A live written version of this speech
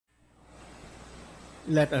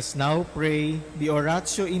Let us now pray the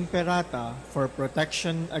Oratio Imperata for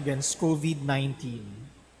protection against COVID-19.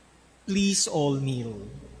 Please all kneel.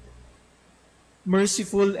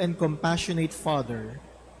 Merciful and compassionate Father,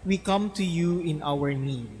 we come to you in our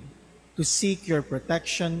need to seek your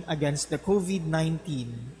protection against the COVID-19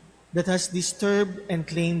 that has disturbed and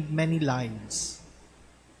claimed many lives.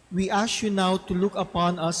 We ask you now to look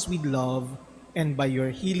upon us with love and by your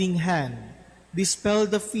healing hand, dispel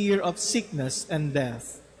the fear of sickness and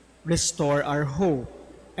death, restore our hope,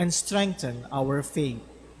 and strengthen our faith.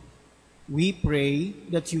 We pray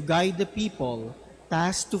that you guide the people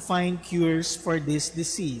tasked to find cures for this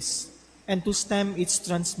disease and to stem its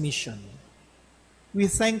transmission. We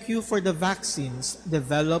thank you for the vaccines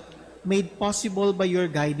developed, made possible by your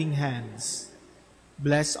guiding hands.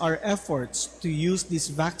 Bless our efforts to use these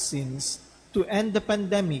vaccines to end the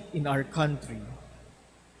pandemic in our country.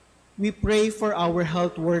 We pray for our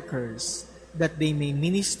health workers that they may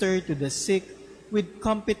minister to the sick with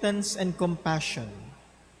competence and compassion.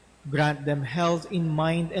 Grant them health in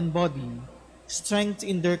mind and body, strength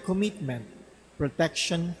in their commitment,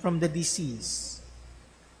 protection from the disease.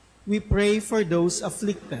 We pray for those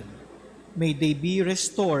afflicted. May they be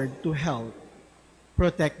restored to health.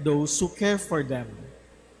 Protect those who care for them.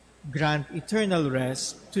 Grant eternal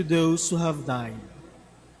rest to those who have died.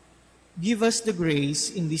 Give us the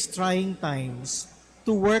grace in these trying times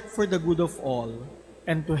to work for the good of all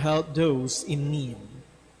and to help those in need.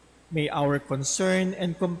 May our concern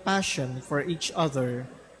and compassion for each other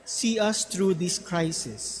see us through this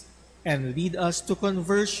crisis and lead us to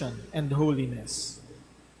conversion and holiness.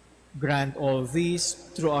 Grant all this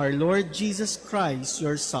through our Lord Jesus Christ,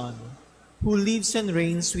 your Son, who lives and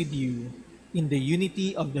reigns with you in the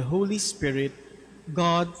unity of the Holy Spirit,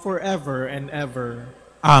 God forever and ever.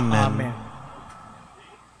 Amen. Amen.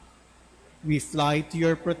 We fly to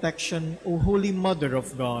your protection, O Holy Mother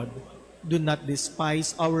of God. Do not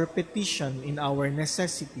despise our petition in our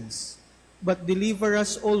necessities, but deliver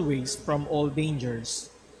us always from all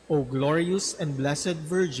dangers, O glorious and blessed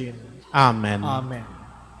Virgin. Amen. Amen.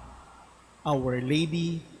 Our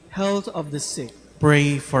Lady, health of the sick,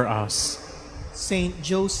 Pray for us. Saint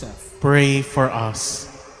Joseph, Pray for us.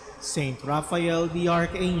 Saint Raphael the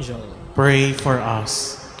Archangel, Pray for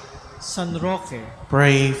us. San Roque,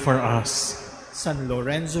 Pray for us. San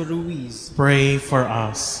Lorenzo Ruiz, Pray for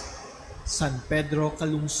us. San Pedro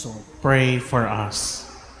Calungsod, Pray for us.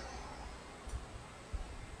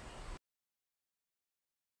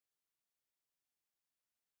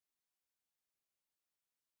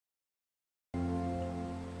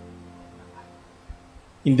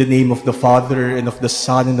 In the name of the Father, and of the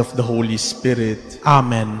Son, and of the Holy Spirit.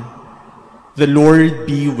 Amen. The Lord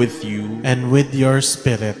be with you. And with your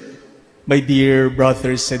spirit. My dear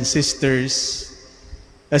brothers and sisters,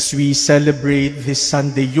 as we celebrate this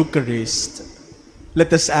Sunday Eucharist,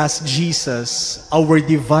 let us ask Jesus, our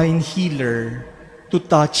divine healer, to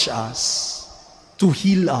touch us, to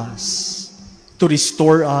heal us, to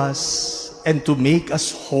restore us, and to make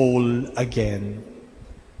us whole again.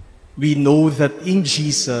 We know that in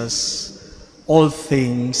Jesus, all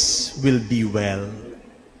things will be well.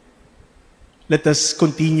 Let us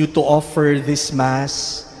continue to offer this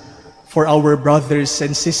Mass for our brothers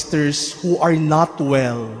and sisters who are not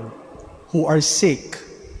well, who are sick.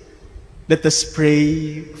 Let us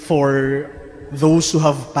pray for those who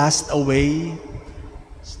have passed away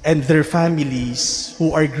and their families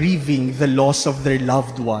who are grieving the loss of their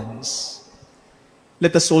loved ones.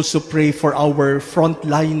 Let us also pray for our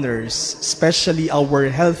frontliners, especially our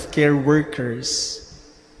healthcare workers.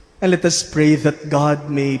 And let us pray that God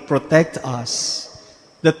may protect us,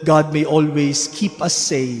 that God may always keep us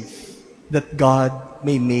safe, that God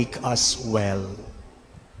may make us well,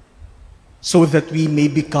 so that we may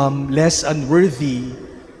become less unworthy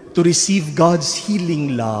to receive God's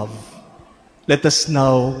healing love. Let us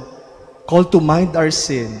now call to mind our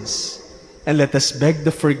sins, and let us beg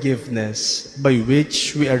the forgiveness by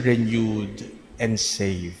which we are renewed and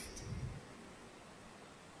saved.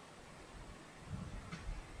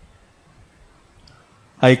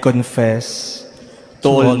 I confess to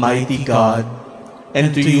Almighty God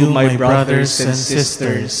and to you, my brothers and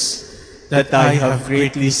sisters, that I have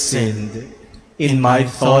greatly sinned in my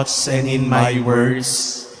thoughts and in my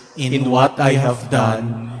words, in what I have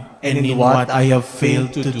done and in what I have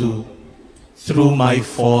failed to do, through my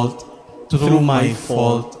fault, through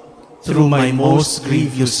my most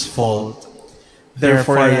grievous fault.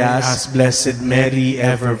 Therefore I ask Blessed Mary,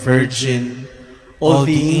 ever Virgin, all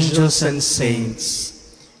the angels and saints,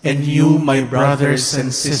 and you, my brothers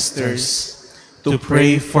and sisters, to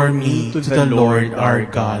pray for me to the Lord our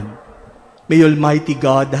God. May Almighty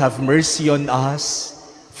God have mercy on us,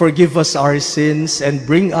 forgive us our sins, and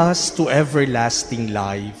bring us to everlasting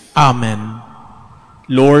life. Amen.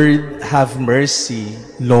 Lord, have mercy.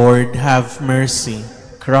 Lord, have mercy.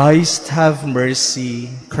 Christ, have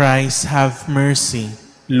mercy. Christ, have mercy.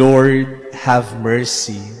 Lord, have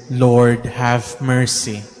mercy. Lord, have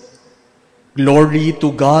mercy. Glory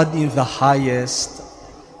to God in the highest,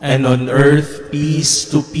 And on earth peace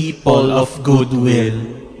to people of good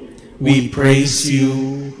will. We praise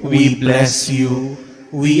you, we bless you,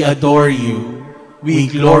 we adore you, we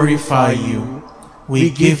glorify you, we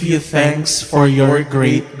give you thanks for your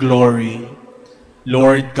great glory.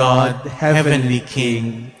 Lord God, Heavenly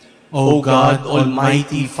King, O God,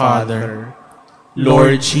 Almighty Father,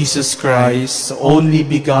 Lord Jesus Christ, only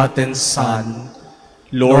begotten Son,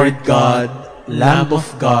 Lord God, Lamb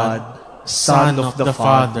of God, Son of the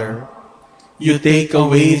Father, you take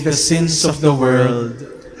away the sins of the world,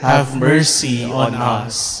 have mercy on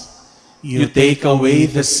us. You take away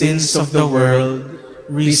the sins of the world,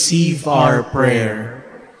 receive our prayer.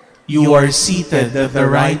 You are seated at the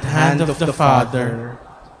right hand of the Father,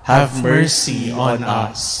 have mercy on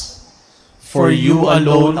us. For you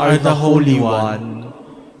alone are the Holy One,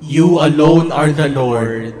 you alone are the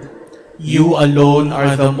Lord, you alone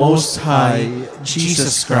are the Most High,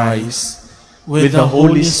 Jesus Christ, with the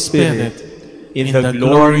Holy Spirit, in the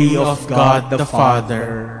glory of God the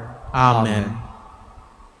Father. Amen.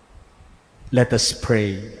 Let us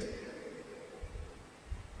pray.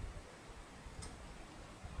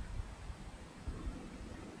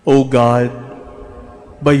 O God,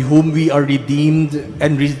 by whom we are redeemed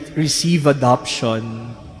and receive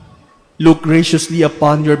adoption, look graciously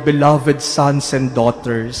upon your beloved sons and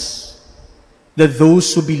daughters, that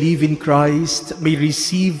those who believe in Christ may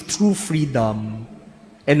receive true freedom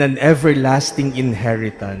and an everlasting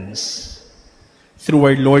inheritance. Through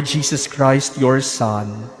our Lord Jesus Christ, your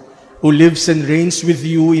Son, who lives and reigns with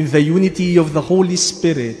you in the unity of the Holy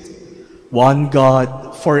Spirit, one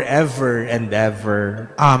God, forever and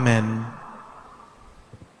ever. Amen.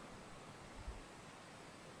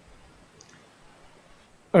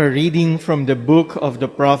 A reading from the book of the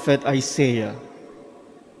prophet Isaiah.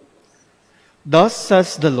 Thus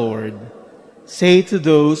says the Lord, say to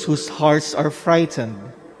those whose hearts are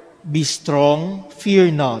frightened, be strong,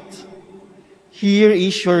 fear not. Here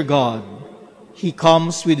is your God. He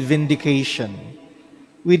comes with vindication.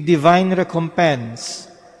 With divine recompense,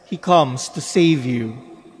 He comes to save you.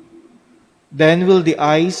 Then will the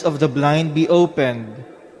eyes of the blind be opened,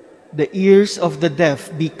 the ears of the deaf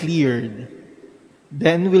be cleared.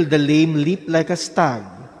 Then will the lame leap like a stag.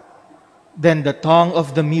 Then the tongue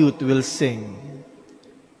of the mute will sing.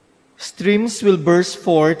 Streams will burst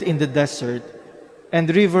forth in the desert, and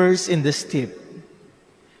rivers in the steppe.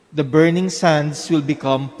 The burning sands will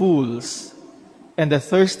become pools, and the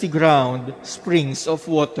thirsty ground springs of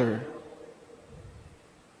water.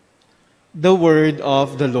 The word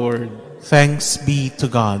of the Lord. Thanks be to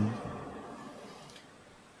God.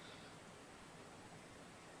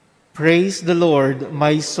 Praise the Lord,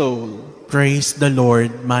 my soul. Praise the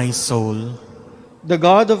Lord, my soul. The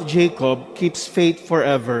God of Jacob keeps faith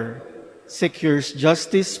forever, secures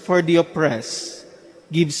justice for the oppressed,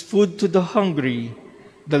 gives food to the hungry.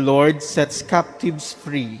 The Lord sets captives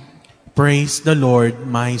free. Praise the Lord,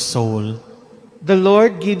 my soul. The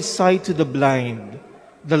Lord gives sight to the blind.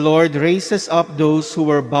 The Lord raises up those who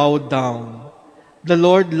were bowed down. The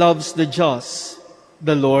Lord loves the just.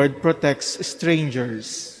 The Lord protects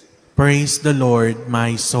strangers. Praise the Lord,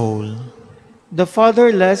 my soul. The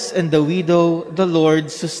fatherless and the widow the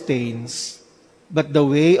Lord sustains, but the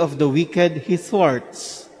way of the wicked He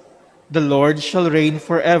thwarts. The Lord shall reign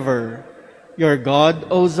forever, your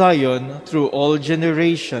God, O Zion, through all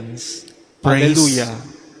generations. Alleluia.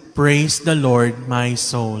 Praise the Lord, my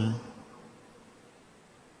soul.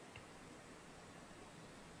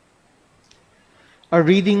 A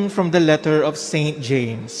reading from the letter of St.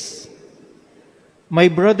 James. My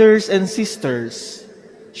brothers and sisters,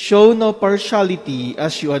 show no partiality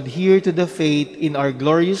as you adhere to the faith in our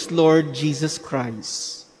glorious Lord Jesus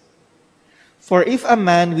Christ. For if a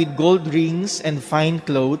man with gold rings and fine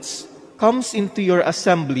clothes comes into your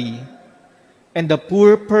assembly, and a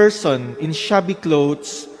poor person in shabby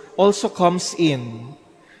clothes also comes in,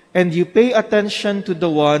 and you pay attention to the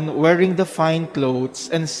one wearing the fine clothes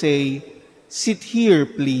and say, sit here,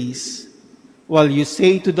 please, while you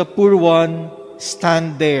say to the poor one,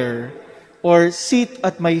 stand there, or sit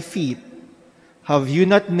at my feet, have you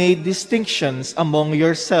not made distinctions among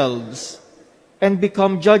yourselves and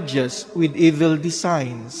become judges with evil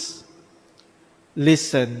designs?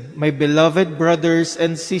 Listen, my beloved brothers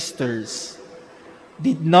and sisters.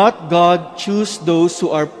 Did not God choose those who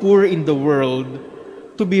are poor in the world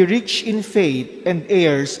to be rich in faith and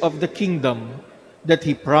heirs of the kingdom that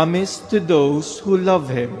He promised to those who love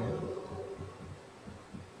Him?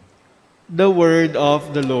 The word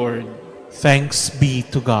of the Lord. Thanks be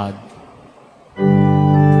to God.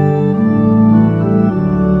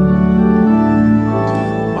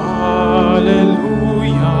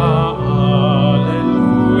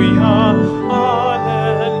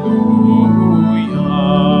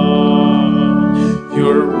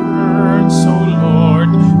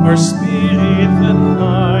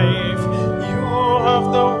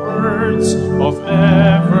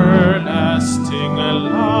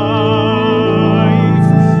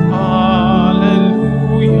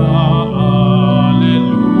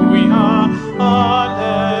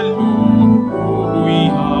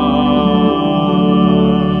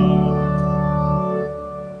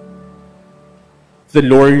 The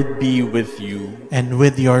Lord be with you. And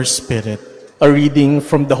with your spirit. A reading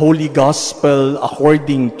from the Holy Gospel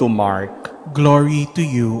according to Mark. Glory to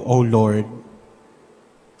you, O Lord.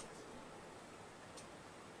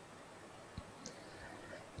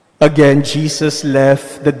 Again, Jesus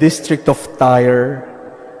left the district of Tyre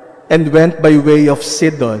and went by way of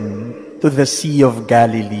Sidon to the Sea of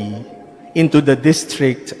Galilee, into the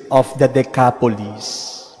district of the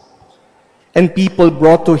Decapolis. And people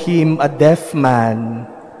brought to him a deaf man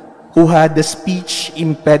who had a speech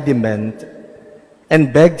impediment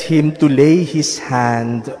and begged him to lay his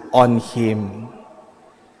hand on him.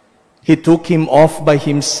 He took him off by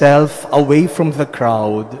himself away from the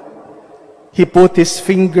crowd. He put his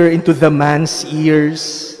finger into the man's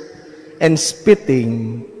ears and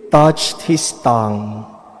spitting, touched his tongue.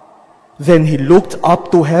 Then he looked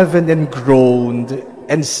up to heaven and groaned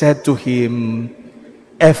and said to him,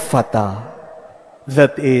 Ephata,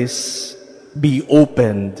 that is, be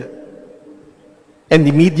opened. And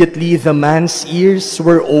immediately the man's ears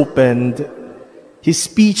were opened, his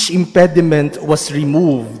speech impediment was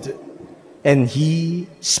removed, and he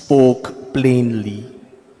spoke plainly.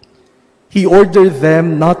 He ordered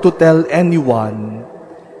them not to tell anyone,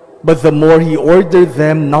 but the more he ordered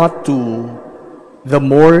them not to, the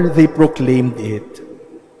more they proclaimed it.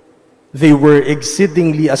 They were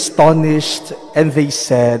exceedingly astonished, and they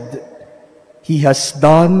said, He has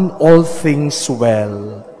done all things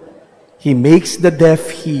well. He makes the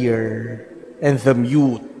deaf hear and the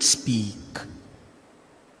mute speak.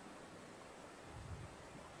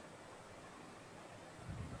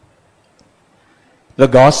 The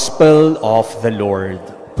Gospel of the Lord.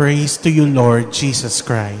 Praise to you, Lord Jesus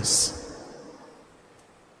Christ.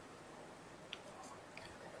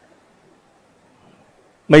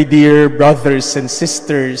 My dear brothers and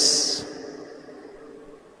sisters,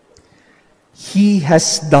 He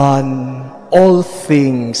has done all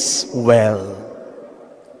things well.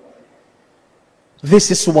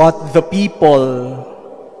 This is what the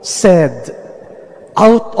people said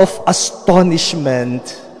out of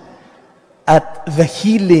astonishment at the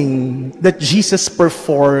healing that Jesus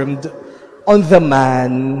performed on the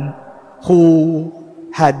man who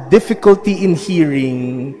had difficulty in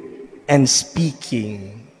hearing and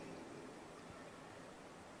speaking.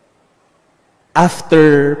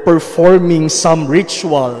 After performing some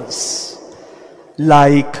rituals,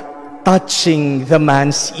 like touching the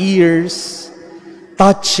man's ears,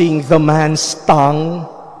 touching the man's tongue,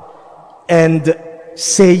 and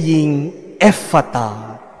saying,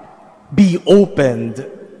 Ephata, be opened,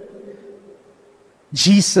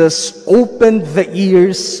 Jesus opened the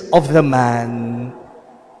ears of the man,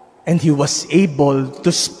 and he was able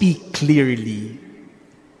to speak clearly.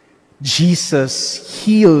 Jesus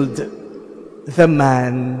healed the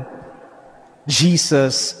man.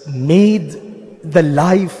 Jesus made the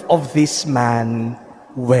life of this man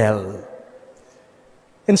well.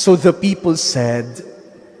 And so the people said,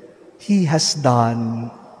 He has done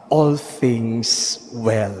all things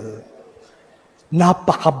well.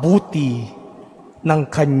 Napakabuti ng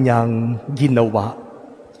kanyang ginawa.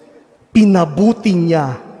 Pinabuti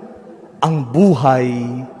niya ang buhay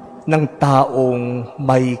ng taong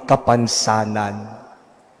may kapansanan.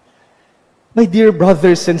 My dear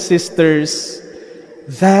brothers and sisters,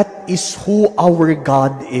 that is who our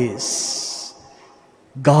God is.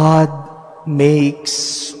 God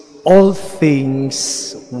makes all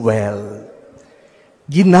things well.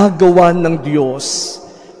 Ginagawa ng Diyos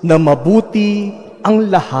na mabuti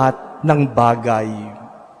ang lahat ng bagay.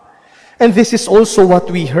 And this is also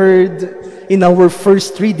what we heard in our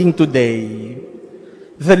first reading today.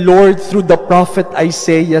 The Lord, through the prophet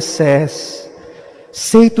Isaiah, says,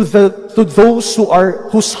 Say to those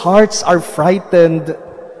whose hearts are frightened,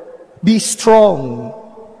 be strong,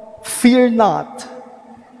 fear not.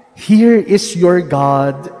 Here is your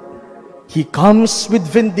God. He comes with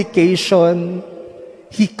vindication.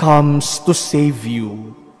 He comes to save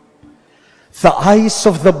you. The eyes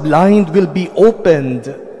of the blind will be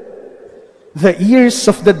opened. The ears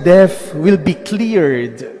of the deaf will be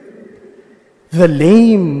cleared. The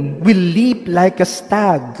lame will leap like a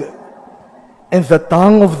stag, and the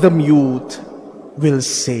tongue of the mute will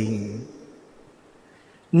sing.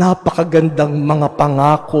 Napakagandang mga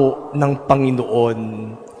pangako ng Panginoon.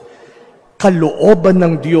 Kalooban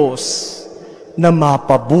ng Diyos na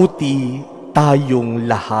mapabuti tayong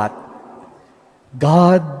lahat.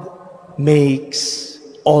 God makes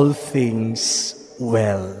all things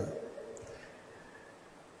well.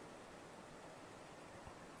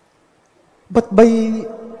 But by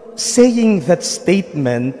saying that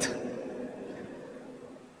statement,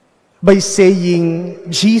 by saying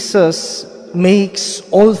Jesus makes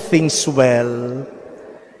all things well,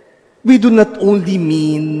 we do not only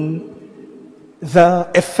mean the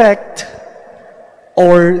effect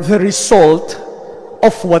or the result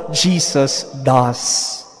of what Jesus does.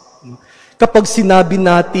 Kapag sinabi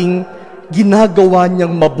nating ginagawa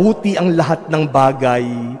niyang mabuti ang lahat ng bagay,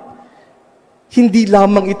 hindi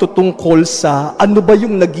lamang ito tungkol sa ano ba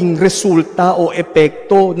yung naging resulta o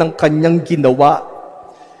epekto ng kanyang ginawa.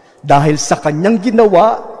 Dahil sa kanyang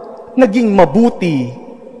ginawa, naging mabuti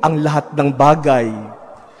ang lahat ng bagay.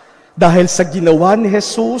 Dahil sa ginawa ni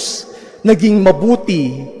Jesus, naging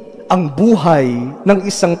mabuti ang buhay ng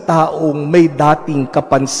isang taong may dating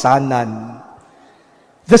kapansanan.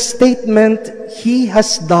 The statement, "He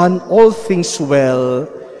has done all things well,"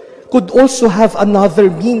 could also have another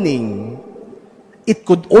meaning. It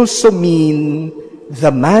could also mean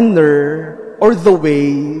the manner or the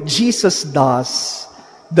way Jesus does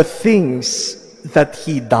the things that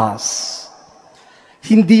He does.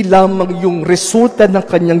 Hindi lamang yung resulta ng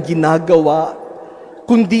kanyang ginagawa,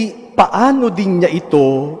 kundi paano din niya ito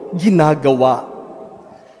ginagawa.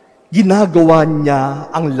 Ginagawa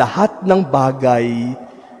niya ang lahat ng bagay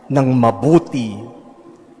ng mabuti.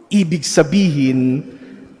 Ibig sabihin,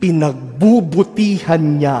 pinagbubutihan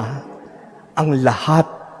niya ang lahat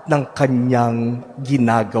ng kanyang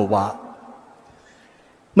ginagawa.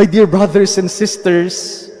 My dear brothers and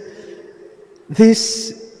sisters,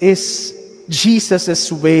 this is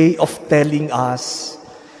Jesus' way of telling us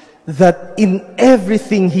that in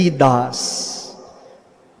everything He does,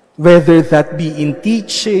 whether that be in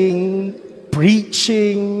teaching,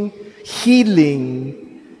 preaching, healing,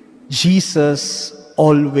 Jesus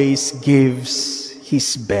always gives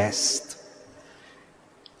His best.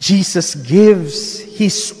 Jesus gives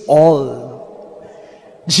His all.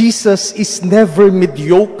 Jesus is never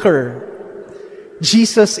mediocre.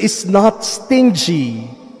 Jesus is not stingy.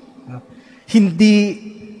 Hindi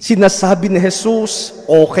sinasabi ni Jesus,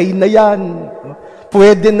 okay na yan,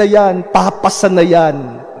 pwede na yan, papasa na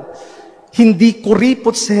yan. Hindi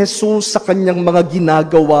kuripot si Jesus sa kanyang mga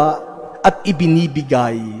ginagawa at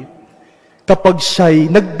ibinibigay. Kapag siya'y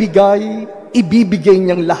nagbigay, ibibigay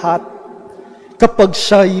niyang lahat. Kapag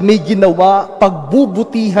siya'y may ginawa,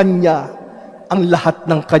 pagbubutihan niya ang lahat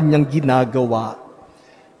ng kanyang ginagawa.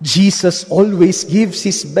 Jesus always gives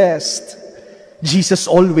His best. Jesus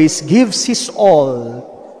always gives His all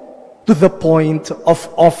to the point of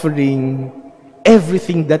offering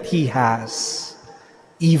everything that He has,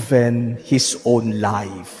 even His own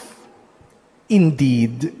life.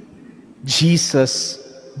 Indeed, Jesus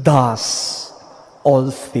does all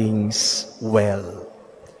things well.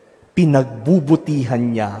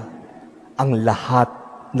 Pinagbubutihan niya ang lahat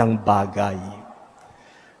ng bagay.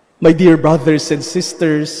 My dear brothers and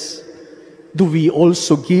sisters, do we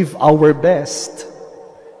also give our best?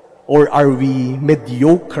 Or are we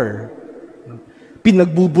mediocre?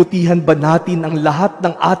 Pinagbubutihan ba natin ang lahat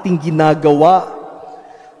ng ating ginagawa?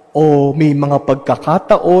 O may mga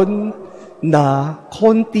pagkakataon na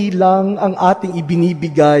konti lang ang ating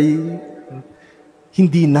ibinibigay,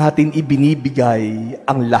 hindi natin ibinibigay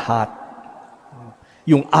ang lahat.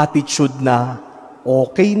 Yung attitude na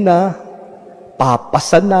okay na,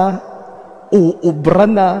 papasa na, uubra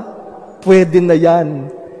na, pwede na yan,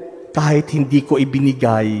 kahit hindi ko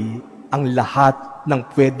ibinigay ang lahat ng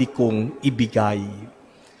pwede kong ibigay.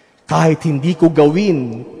 Kahit hindi ko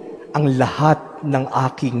gawin ang lahat ng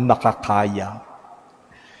aking makakaya.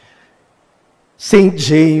 St.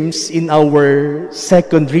 James, in our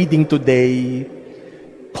second reading today,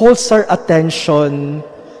 calls our attention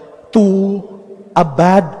to a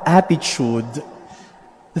bad attitude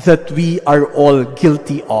that we are all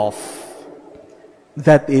guilty of.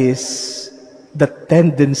 That is the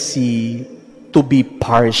tendency to be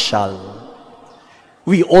partial.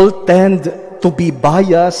 We all tend to be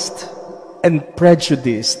biased and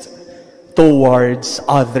prejudiced towards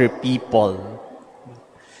other people.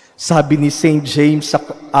 Sabi ni St. James sa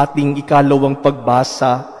ating ikalawang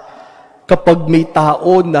pagbasa, kapag may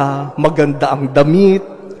tao na maganda ang damit,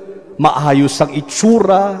 maayos ang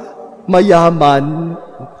itsura, mayaman,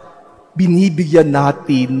 binibigyan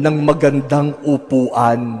natin ng magandang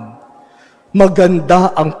upuan.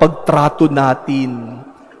 Maganda ang pagtrato natin.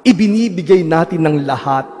 Ibinibigay natin ng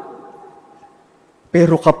lahat.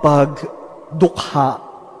 Pero kapag dukha,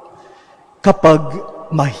 kapag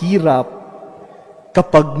mahirap,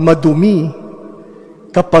 kapag madumi,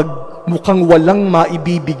 kapag mukhang walang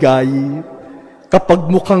maibibigay, kapag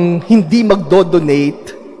mukhang hindi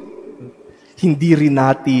magdodonate, hindi rin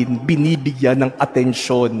natin binibigyan ng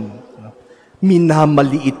atensyon.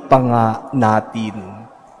 Minamaliit pa nga natin.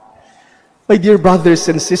 My dear brothers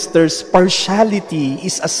and sisters, partiality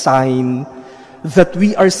is a sign that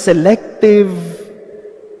we are selective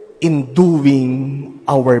in doing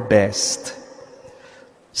our best.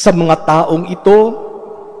 Sa mga taong ito,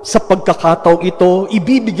 sa pagkakataong ito,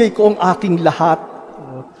 ibibigay ko ang aking lahat.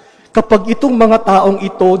 Kapag itong mga taong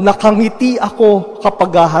ito, nakangiti ako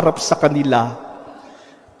kapag haharap sa kanila.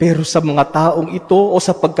 Pero sa mga taong ito o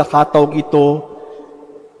sa pagkakataong ito,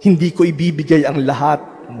 hindi ko ibibigay ang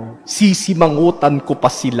lahat. Sisimangutan ko pa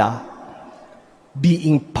sila.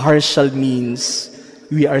 Being partial means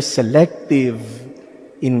we are selective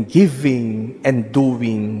in giving and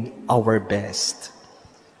doing our best.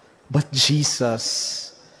 But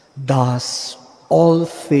Jesus does all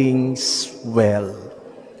things well.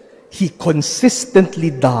 He consistently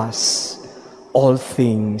does all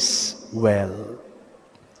things well.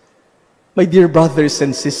 My dear brothers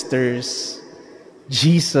and sisters,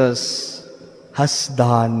 Jesus has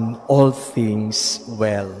done all things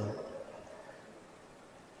well.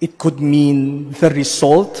 It could mean the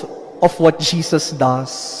result of what Jesus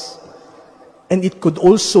does, and it could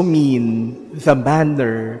also mean the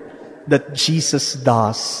manner that Jesus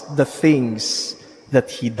does the things that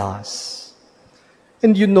He does.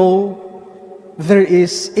 And you know, there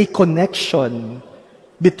is a connection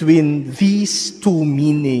between these two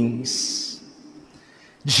meanings.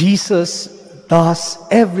 Jesus does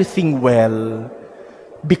everything well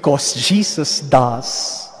because Jesus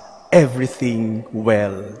does everything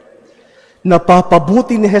well.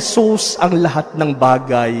 Napapabuti ni Jesus ang lahat ng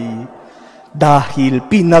bagay dahil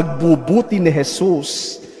pinagbubuti ni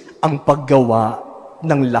Jesus ang paggawa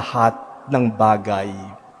ng lahat ng bagay.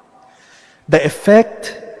 The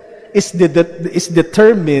effect is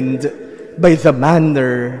determined by the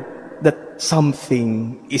manner that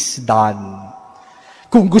something is done.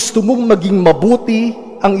 Kung gusto mong maging mabuti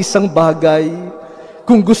ang isang bagay,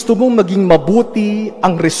 kung gusto mong maging mabuti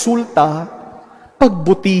ang resulta,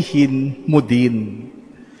 pagbutihin mo din.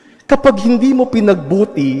 Kapag hindi mo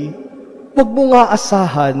pinagbuti, huwag mo nga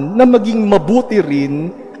asahan na maging mabuti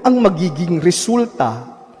rin ang magiging resulta.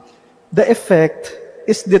 The effect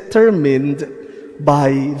is determined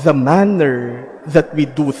by the manner that we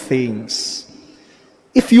do things.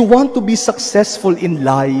 If you want to be successful in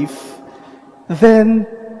life, then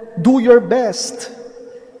do your best.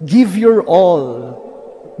 Give your all.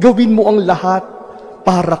 Gawin mo ang lahat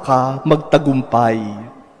para ka magtagumpay.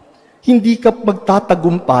 Hindi ka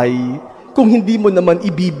magtatagumpay kung hindi mo naman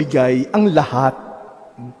ibibigay ang lahat.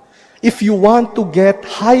 If you want to get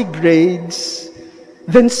high grades,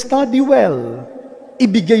 then study well.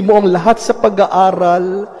 Ibigay mo ang lahat sa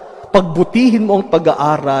pag-aaral, pagbutihin mo ang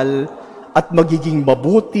pag-aaral, at magiging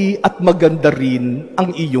mabuti at maganda rin ang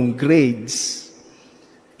iyong grades.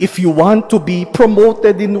 If you want to be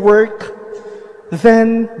promoted in work,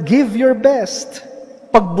 then give your best.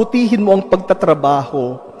 Pagbutihin mo ang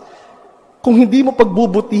pagtatrabaho. Kung hindi mo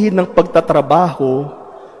pagbubutihin ng pagtatrabaho,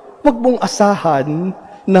 huwag mong asahan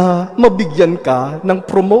na mabigyan ka ng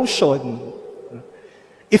promotion.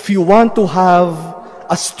 If you want to have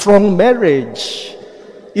a strong marriage,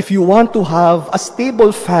 if you want to have a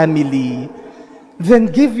stable family,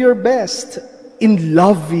 then give your best in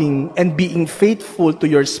loving and being faithful to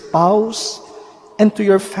your spouse and to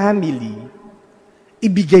your family.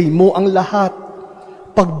 Ibigay mo ang lahat.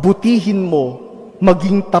 Pagbutihin mo,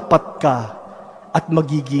 maging tapat ka, at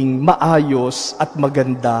magiging maayos at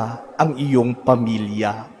maganda ang iyong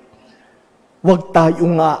pamilya. Huwag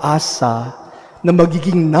tayong aasa na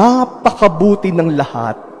magiging napakabuti ng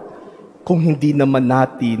lahat kung hindi naman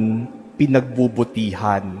natin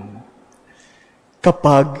pinagbubutihan.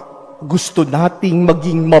 Kapag gusto nating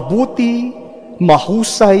maging mabuti,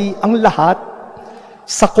 mahusay ang lahat,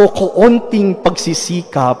 sa kokoonting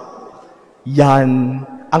pagsisikap, yan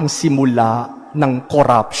ang simula ng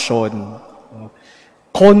corruption.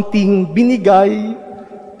 Konting binigay,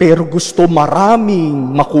 pero gusto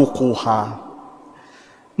maraming makukuha.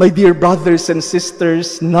 My dear brothers and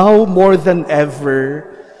sisters, now more than ever,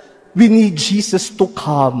 we need Jesus to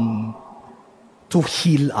come to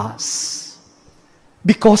heal us.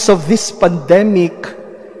 Because of this pandemic,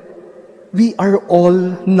 we are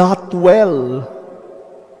all not well.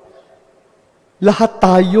 Lahat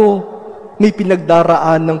tayo may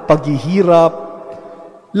pinagdaraan ng paghihirap.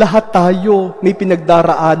 Lahat tayo may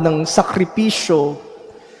pinagdaraan ng sakripisyo.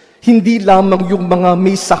 Hindi lamang yung mga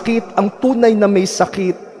may sakit, ang tunay na may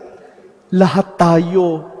sakit. Lahat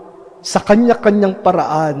tayo, sa kanya-kanyang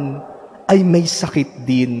paraan, ay may sakit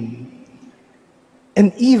din.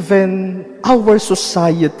 And even our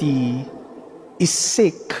society is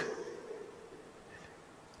sick.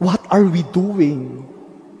 What are we doing?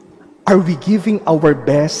 Are we giving our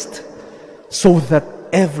best so that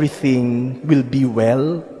everything will be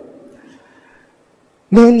well?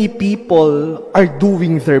 Many people are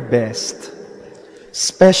doing their best,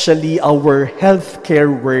 especially our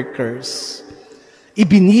healthcare workers.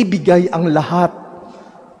 Ibinibigay ang lahat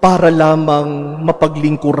para lamang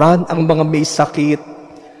mapaglingkuran ang mga may sakit,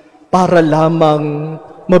 para lamang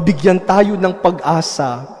mabigyan tayo ng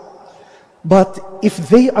pag-asa. But if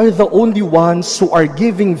they are the only ones who are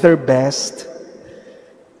giving their best,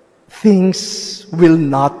 things will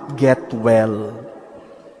not get well.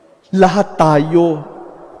 Lahat tayo,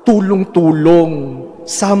 tulong-tulong,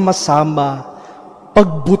 sama-sama,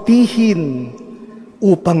 pagbutihin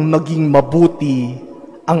upang maging mabuti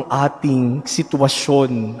ang ating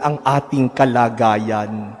sitwasyon, ang ating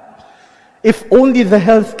kalagayan. If only the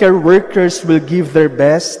healthcare workers will give their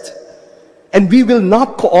best, and we will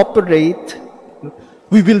not cooperate,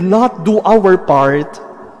 we will not do our part,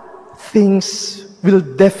 things will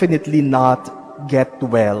definitely not get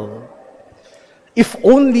well. If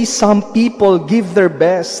only some people give their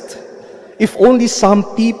best, if only some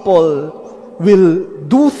people will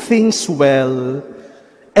do things well,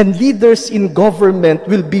 and leaders in government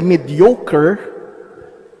will be mediocre,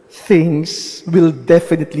 things will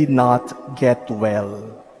definitely not get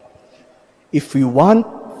well. If we want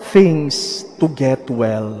things to get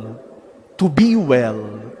well, to be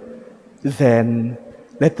well, then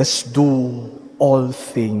let us do all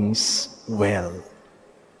things well.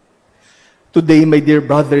 Today, my dear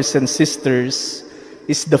brothers and sisters,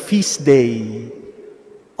 is the feast day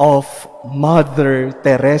of Mother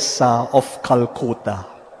Teresa of Calcutta.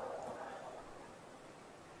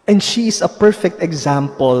 And she is a perfect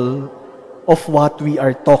example of what we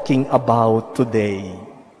are talking about today.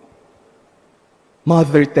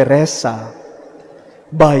 Mother Teresa,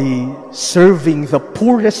 by serving the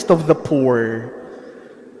poorest of the poor,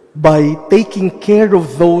 by taking care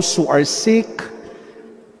of those who are sick,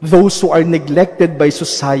 those who are neglected by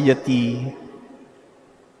society,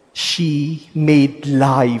 she made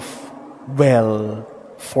life well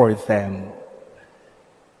for them.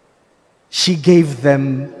 She gave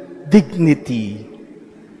them dignity.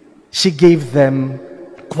 She gave them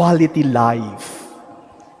quality life.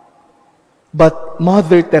 But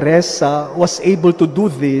Mother Teresa was able to do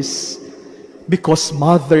this because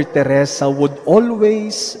Mother Teresa would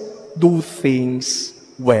always do things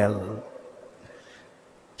well.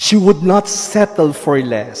 She would not settle for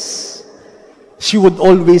less. She would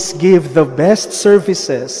always give the best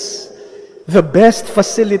services, the best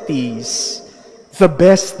facilities, the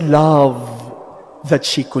best love that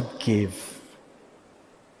she could give.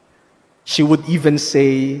 She would even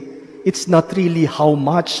say, it's not really how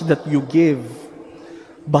much that you give,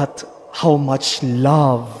 but how much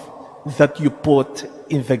love that you put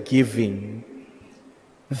in the giving.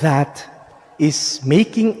 That is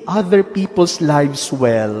making other people's lives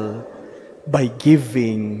well by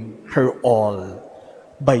giving her all,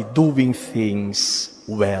 by doing things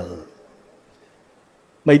well.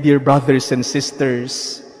 My dear brothers and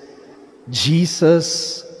sisters,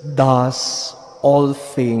 Jesus does all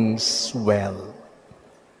things well.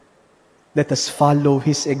 Let us follow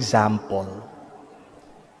his example.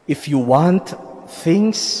 If you want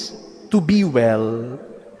things to be well,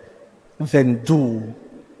 then do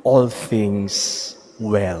all things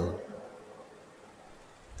well.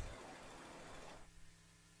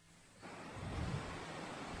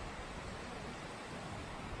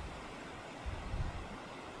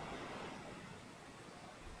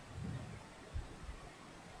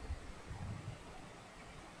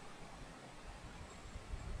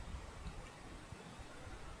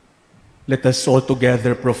 Let us all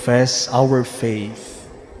together profess our faith.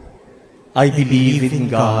 I believe in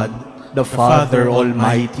God, the Father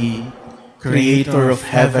Almighty, Creator of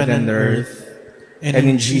heaven and earth, and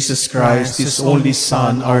in Jesus Christ, His only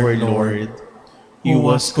Son, our Lord, who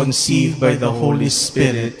was conceived by the Holy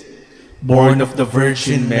Spirit, born of the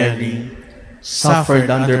Virgin Mary, suffered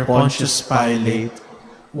under Pontius Pilate,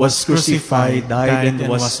 was crucified, died, and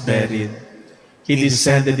was buried. He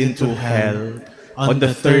descended into hell. On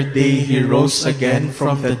the third day he rose again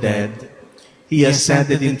from the dead. He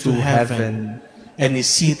ascended into heaven, and is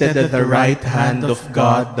seated at the right hand of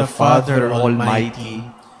God the Father Almighty.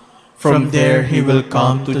 From there he will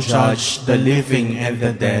come to judge the living and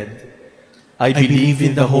the dead. I believe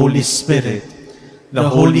in the Holy Spirit, the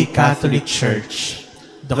Holy Catholic Church,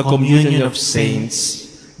 the communion of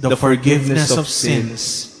saints, the forgiveness of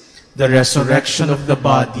sins, the resurrection of the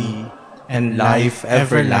body, and life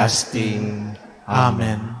everlasting.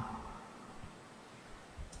 Amen.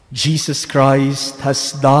 Jesus Christ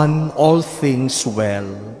has done all things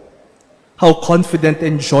well. How confident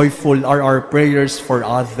and joyful are our prayers for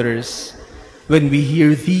others when we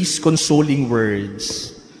hear these consoling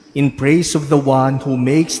words in praise of the one who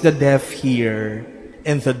makes the deaf hear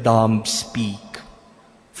and the dumb speak.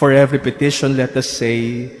 For every petition, let us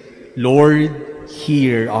say, Lord,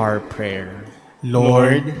 hear our prayer.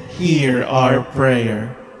 Lord, hear our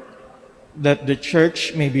prayer. That the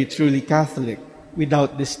Church may be truly Catholic,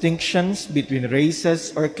 without distinctions between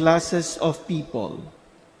races or classes of people.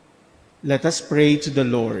 Let us pray to the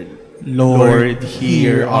Lord. Lord,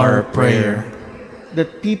 hear our prayer.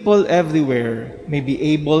 That people everywhere may be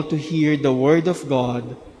able to hear the Word of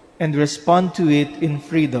God and respond to it in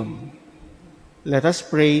freedom. Let us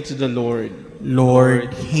pray to the Lord.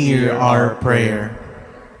 Lord, hear our prayer.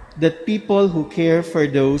 That people who care for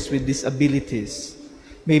those with disabilities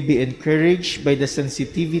may be encouraged by the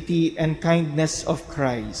sensitivity and kindness of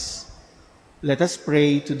Christ. Let us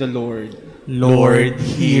pray to the Lord. Lord,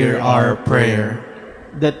 hear our prayer.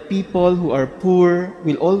 That people who are poor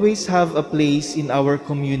will always have a place in our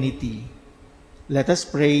community. Let us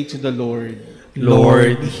pray to the Lord.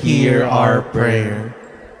 Lord, hear our prayer.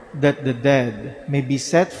 That the dead may be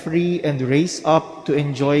set free and raised up to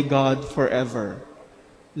enjoy God forever.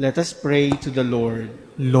 Let us pray to the Lord.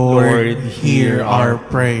 Lord, hear our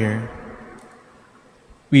prayer.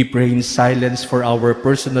 We pray in silence for our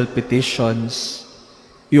personal petitions.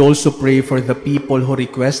 We also pray for the people who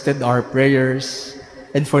requested our prayers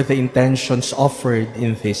and for the intentions offered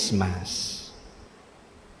in this Mass.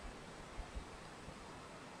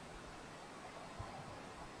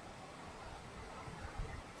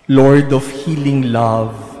 Lord of healing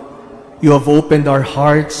love, you have opened our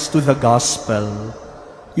hearts to the gospel.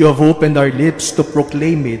 You have opened our lips to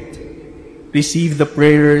proclaim it. Receive the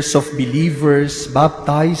prayers of believers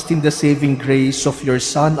baptized in the saving grace of your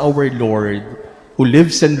Son, our Lord, who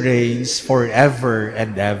lives and reigns forever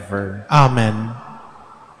and ever. Amen.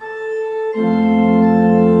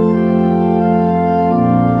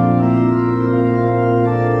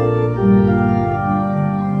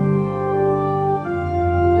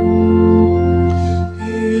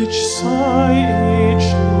 Each sigh, each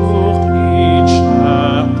look, each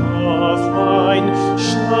act of mine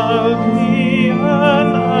shall be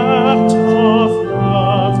an act of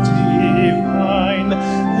love divine,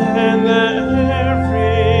 and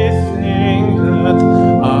everything that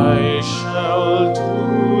I shall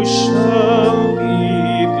do shall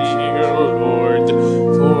be, dear Lord,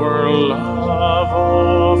 for love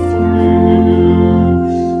of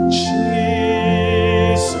you.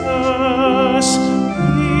 Jesus,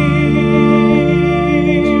 hear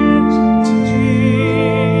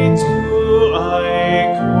thee do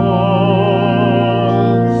I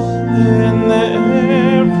call, and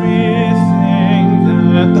everything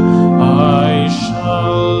that I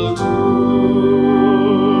shall do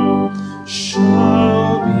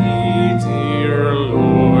shall be, dear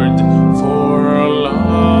Lord, for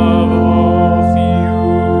love of you.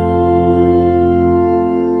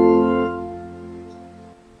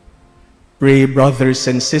 Pray, brothers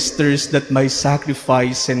and sisters, that my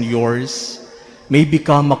sacrifice and yours may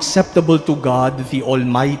become acceptable to God, the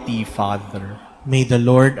Almighty Father. May the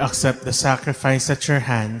Lord accept the sacrifice at your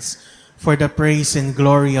hands for the praise and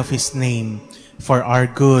glory of his name, for our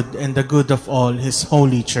good and the good of all his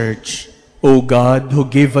holy church. O God, who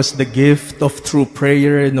gave us the gift of true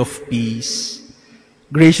prayer and of peace,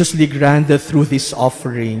 graciously grant that through this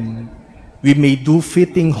offering we may do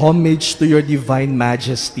fitting homage to your divine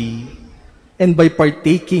majesty, and by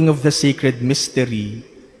partaking of the sacred mystery,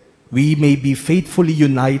 we may be faithfully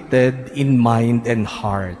united in mind and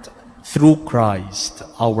heart through Christ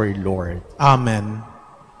our Lord. Amen.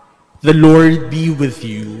 The Lord be with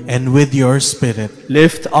you. And with your spirit,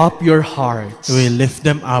 Lift up your hearts. we lift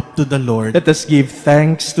them up to the Lord. Let us give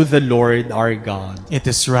thanks to the Lord our God. It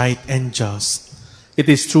is right and just. It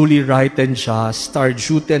is truly right and just, our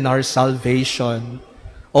duty and our salvation,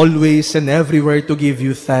 always and everywhere to give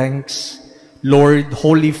you thanks, Lord,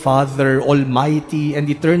 Holy Father, Almighty and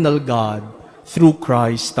Eternal God, through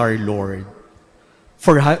Christ our Lord.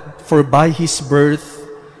 For by His birth,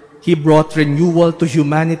 He brought renewal to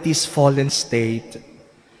humanity's fallen state,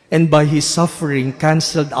 and by His suffering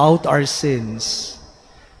canceled out our sins.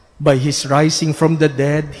 By His rising from the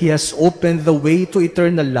dead, He has opened the way to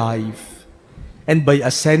eternal life, and by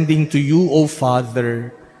ascending to you, O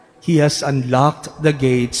Father, He has unlocked the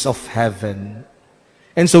gates of heaven.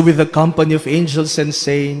 And so with the company of angels and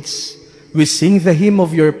saints, we sing the hymn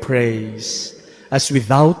of your praise, as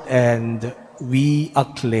without end we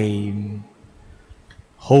acclaim.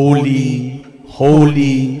 Holy,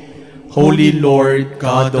 holy, holy Lord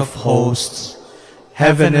God of hosts,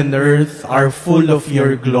 heaven and earth are full of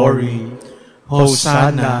your glory.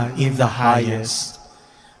 Hosanna in the highest.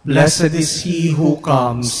 Blessed is he who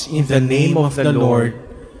comes in the name of the Lord.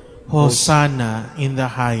 Hosanna in the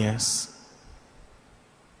highest.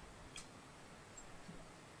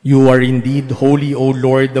 You are indeed holy, O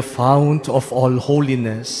Lord, the fount of all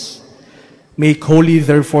holiness. Make holy,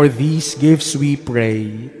 therefore, these gifts, we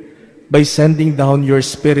pray, by sending down your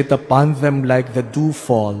Spirit upon them like the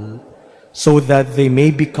dewfall, so that they may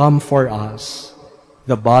become for us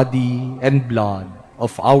the body and blood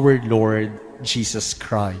of our Lord Jesus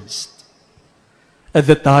Christ. At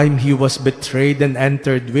the time he was betrayed and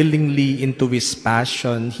entered willingly into his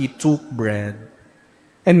passion, he took bread,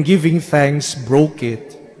 and giving thanks, broke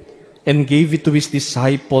it, and gave it to his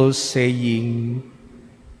disciples, saying,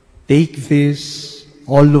 "Take this,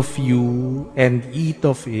 all of you, and eat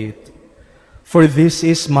of it, for this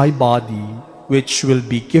is my body, which will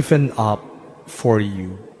be given up for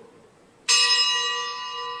you."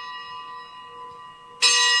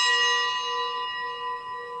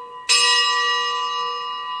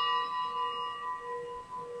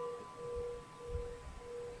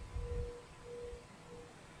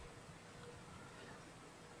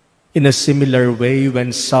 In a similar way,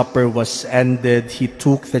 when supper was ended, he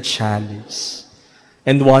took the chalice,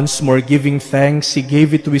 and once more giving thanks, he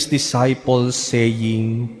gave it to his disciples,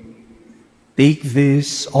 saying, "Take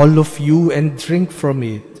this, all of you, and drink from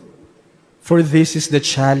it, for this is the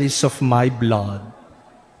chalice of my blood,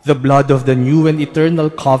 the blood of the new and eternal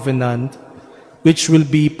covenant, which will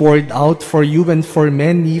be poured out for you and for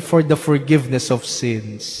many for the forgiveness of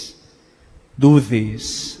sins. Do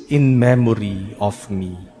this in memory of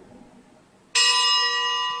me."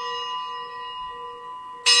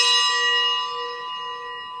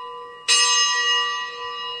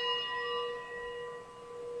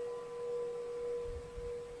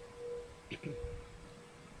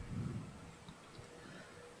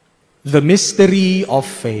 The mystery of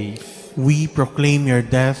faith. We proclaim your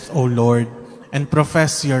death, O Lord, and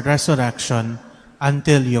profess your resurrection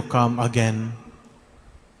until you come again.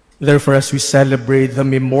 Therefore, as we celebrate the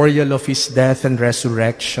memorial of his death and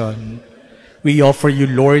resurrection, we offer you,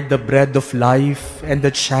 Lord, the bread of life and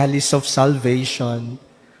the chalice of salvation,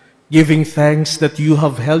 giving thanks that you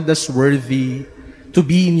have held us worthy to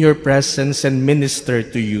be in your presence and minister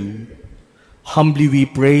to you. Humbly we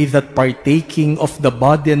pray that partaking of the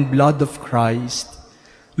body and blood of Christ,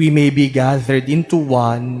 we may be gathered into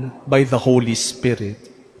one by the Holy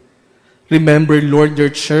Spirit. Remember, Lord,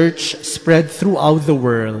 your church spread throughout the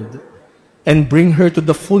world, and bring her to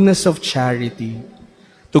the fullness of charity,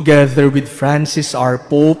 together with Francis our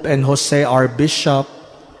Pope and Jose our Bishop,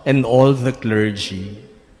 and all the clergy.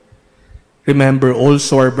 Remember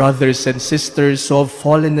also our brothers and sisters who have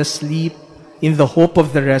fallen asleep in the hope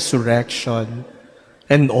of the resurrection,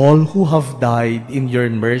 and all who have died in your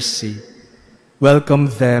mercy.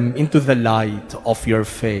 Welcome them into the light of your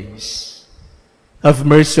face. Have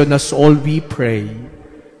mercy on us all, we pray,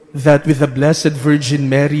 that with the Blessed Virgin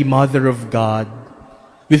Mary, Mother of God,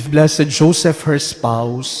 with Blessed Joseph, her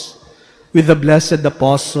spouse, with the blessed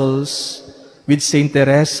apostles, with Saint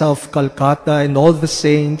Teresa of Calcutta and all the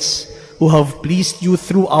saints who have pleased you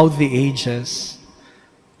throughout the ages,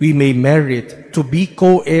 we may merit to be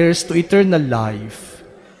co-heirs to eternal life,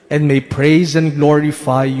 and may praise and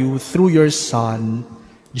glorify you through your Son,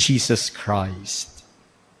 Jesus Christ.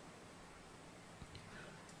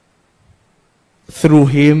 Through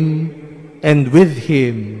him, and with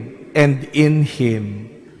him, and in him,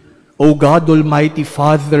 O God, Almighty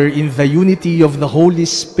Father, in the unity of the Holy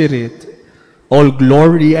Spirit, all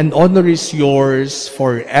glory and honor is yours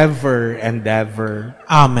forever and ever.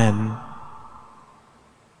 Amen.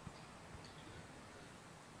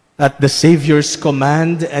 At the Savior's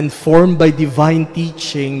command and formed by divine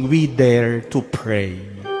teaching, we dare to pray.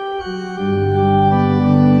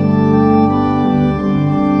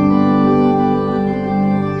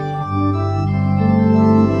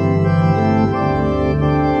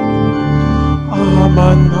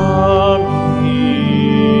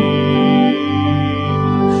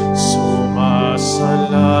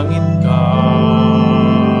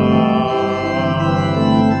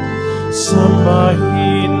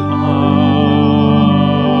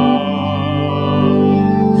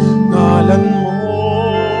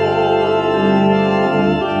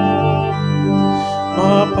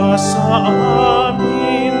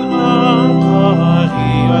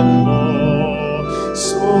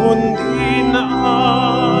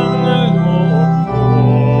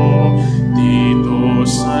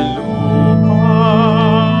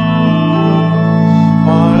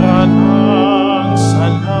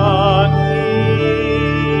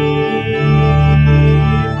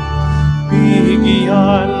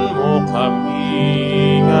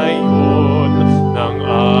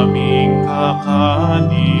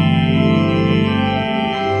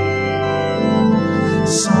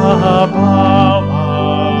 bawat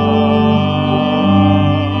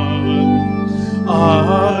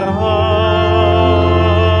araw.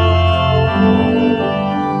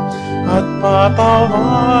 At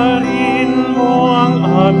patawarin mo ang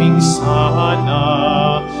aming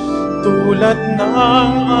sana, tulad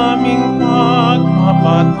ng aming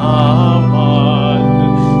pagpapatawad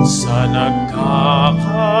sa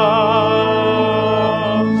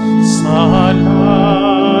nagkakasala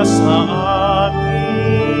sa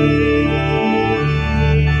amin.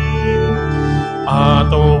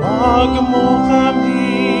 At huwag mo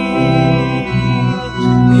kami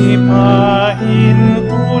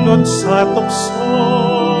ipahintulot sa tukso,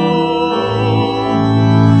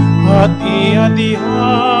 at iadya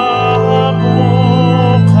mo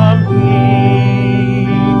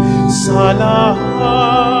kami sa lahat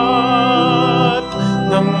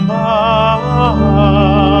ng masama.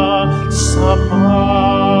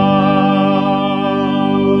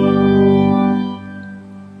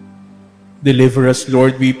 Deliver us,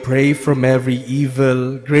 Lord, we pray, from every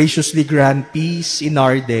evil. Graciously grant peace in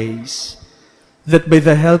our days, that by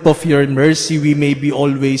the help of your mercy we may be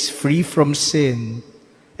always free from sin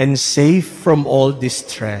and safe from all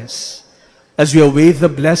distress, as we await the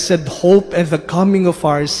blessed hope and the coming of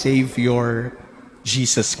our Savior,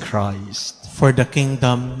 Jesus Christ. For the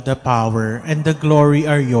kingdom, the power, and the glory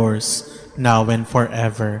are yours, now and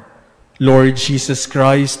forever. Lord Jesus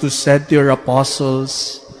Christ, who said to your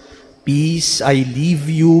apostles, "Peace I leave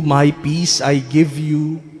you, my peace I give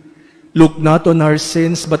you," look not on our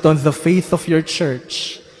sins, but on the faith of your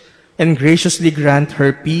church, and graciously grant her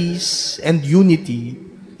peace and unity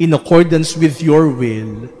in accordance with your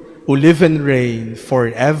will, who live and reign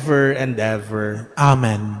forever and ever.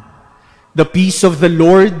 Amen. The peace of the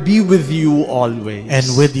Lord be with you always.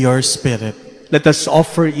 And with your spirit. Let us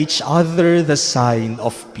offer each other the sign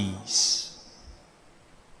of peace.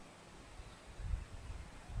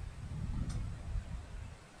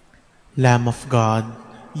 Lamb of God,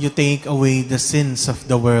 you take away the sins of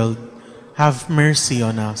the world. Have mercy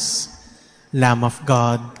on us. Lamb of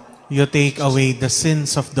God, you take away the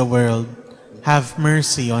sins of the world. Have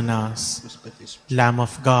mercy on us. Lamb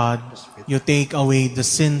of God, you take away the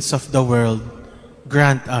sins of the world.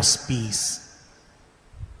 Grant us peace.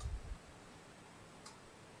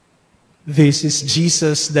 This is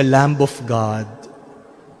Jesus, the Lamb of God.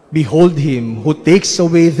 Behold him who takes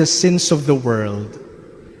away the sins of the world.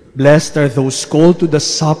 Blessed are those called to the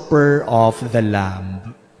supper of the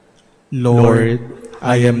Lamb. Lord,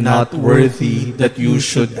 I am not worthy that you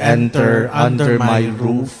should enter under my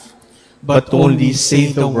roof, but only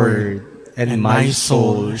say the word, and my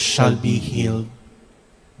soul shall be healed.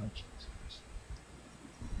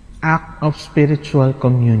 Act of spiritual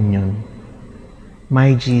communion.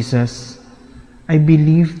 My Jesus, I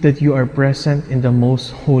believe that you are present in the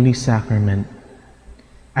most holy sacrament.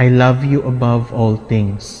 I love you above all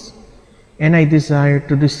things, and I desire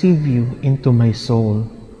to receive you into my soul.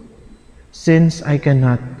 Since I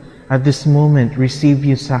cannot at this moment receive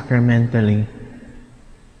you sacramentally,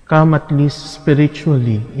 come at least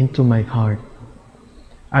spiritually into my heart.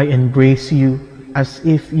 I embrace you as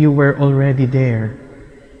if you were already there,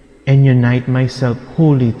 and unite myself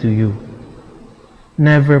wholly to you.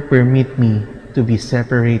 Never permit me to be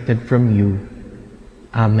separated from you.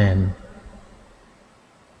 Amen.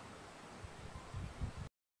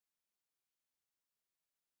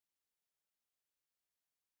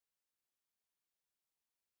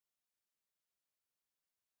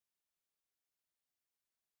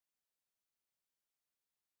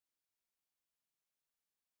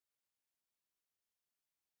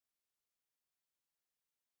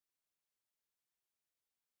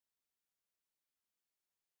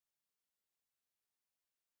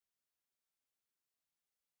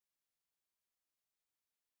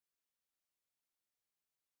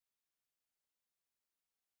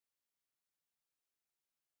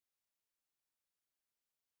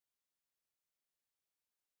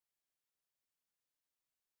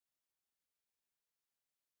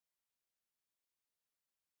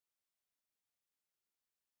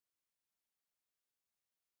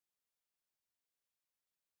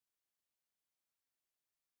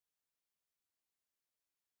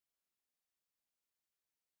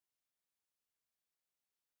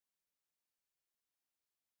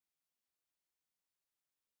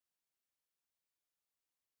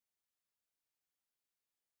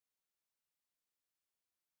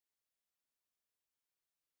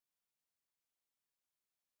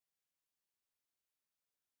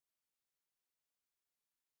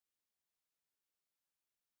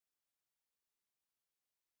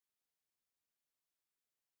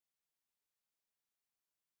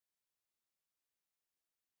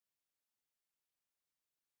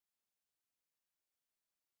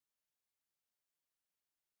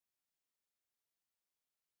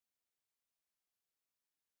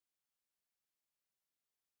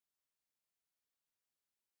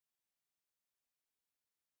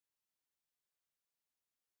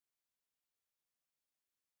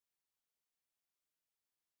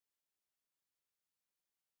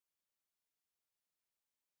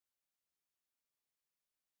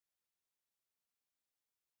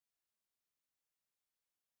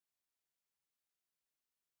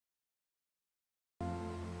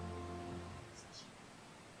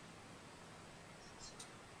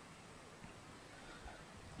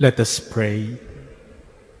 Let us pray.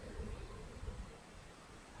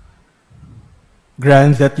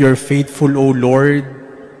 Grant that your faithful, O Lord,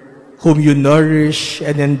 whom you nourish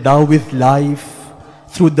and endow with life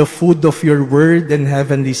through the food of your word and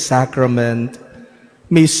heavenly sacrament,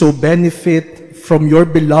 may so benefit from your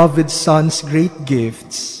beloved Son's great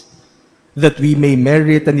gifts, that we may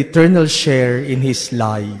merit an eternal share in his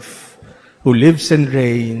life, who lives and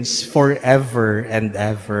reigns forever and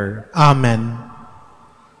ever. Amen.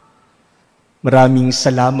 Maraming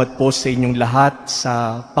salamat po sa inyong lahat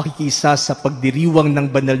sa pakikisa sa pagdiriwang ng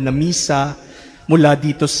banal na misa mula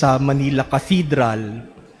dito sa Manila Cathedral.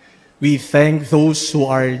 We thank those who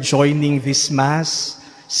are joining this Mass,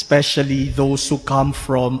 especially those who come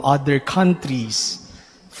from other countries.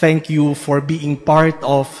 Thank you for being part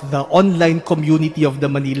of the online community of the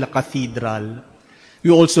Manila Cathedral.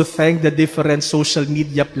 We also thank the different social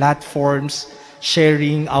media platforms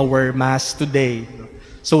sharing our Mass today,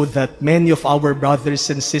 so that many of our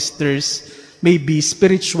brothers and sisters may be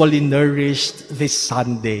spiritually nourished this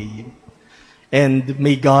Sunday. And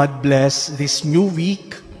may God bless this new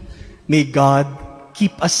week. May God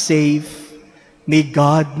keep us safe. May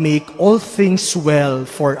God make all things well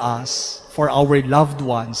for us, for our loved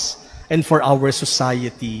ones, and for our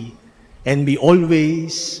society. And may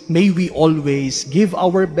we always give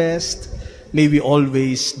our best. May we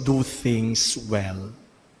always do things well.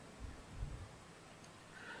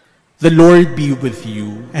 The Lord be with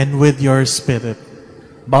you. And with your spirit.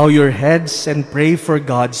 Bow your heads and pray for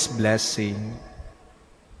God's blessing.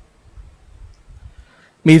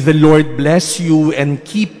 May the Lord bless you and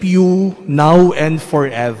keep you now and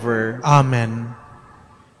forever. Amen.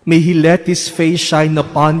 May He let His face shine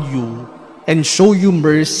upon you and show you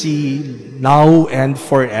mercy now and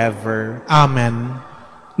forever. Amen.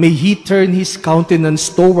 May He turn His countenance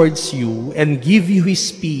towards you and give you His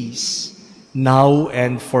peace now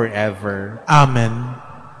and forever. Amen.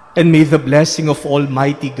 And may the blessing of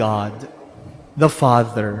Almighty God, the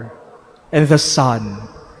Father, and the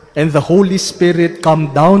Son, and the Holy Spirit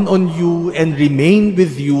come down on you and remain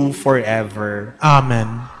with you forever.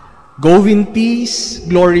 Amen. Go in peace,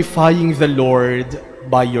 glorifying the Lord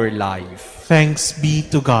by your life. Thanks be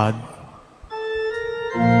to God.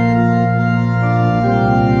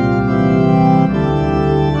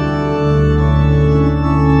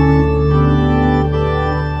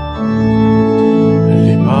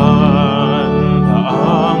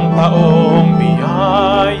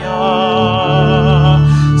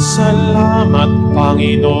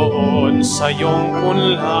 Panginoon sa iyong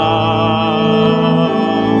punlang,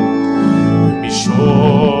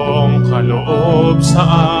 misyong kaloob sa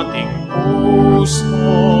ating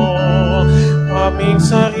puso. Aming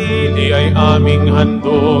sarili ay aming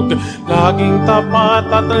handog, laging tapat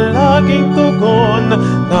at laging tugon,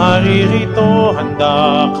 naririto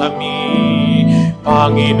handa kami,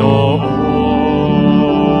 Panginoon.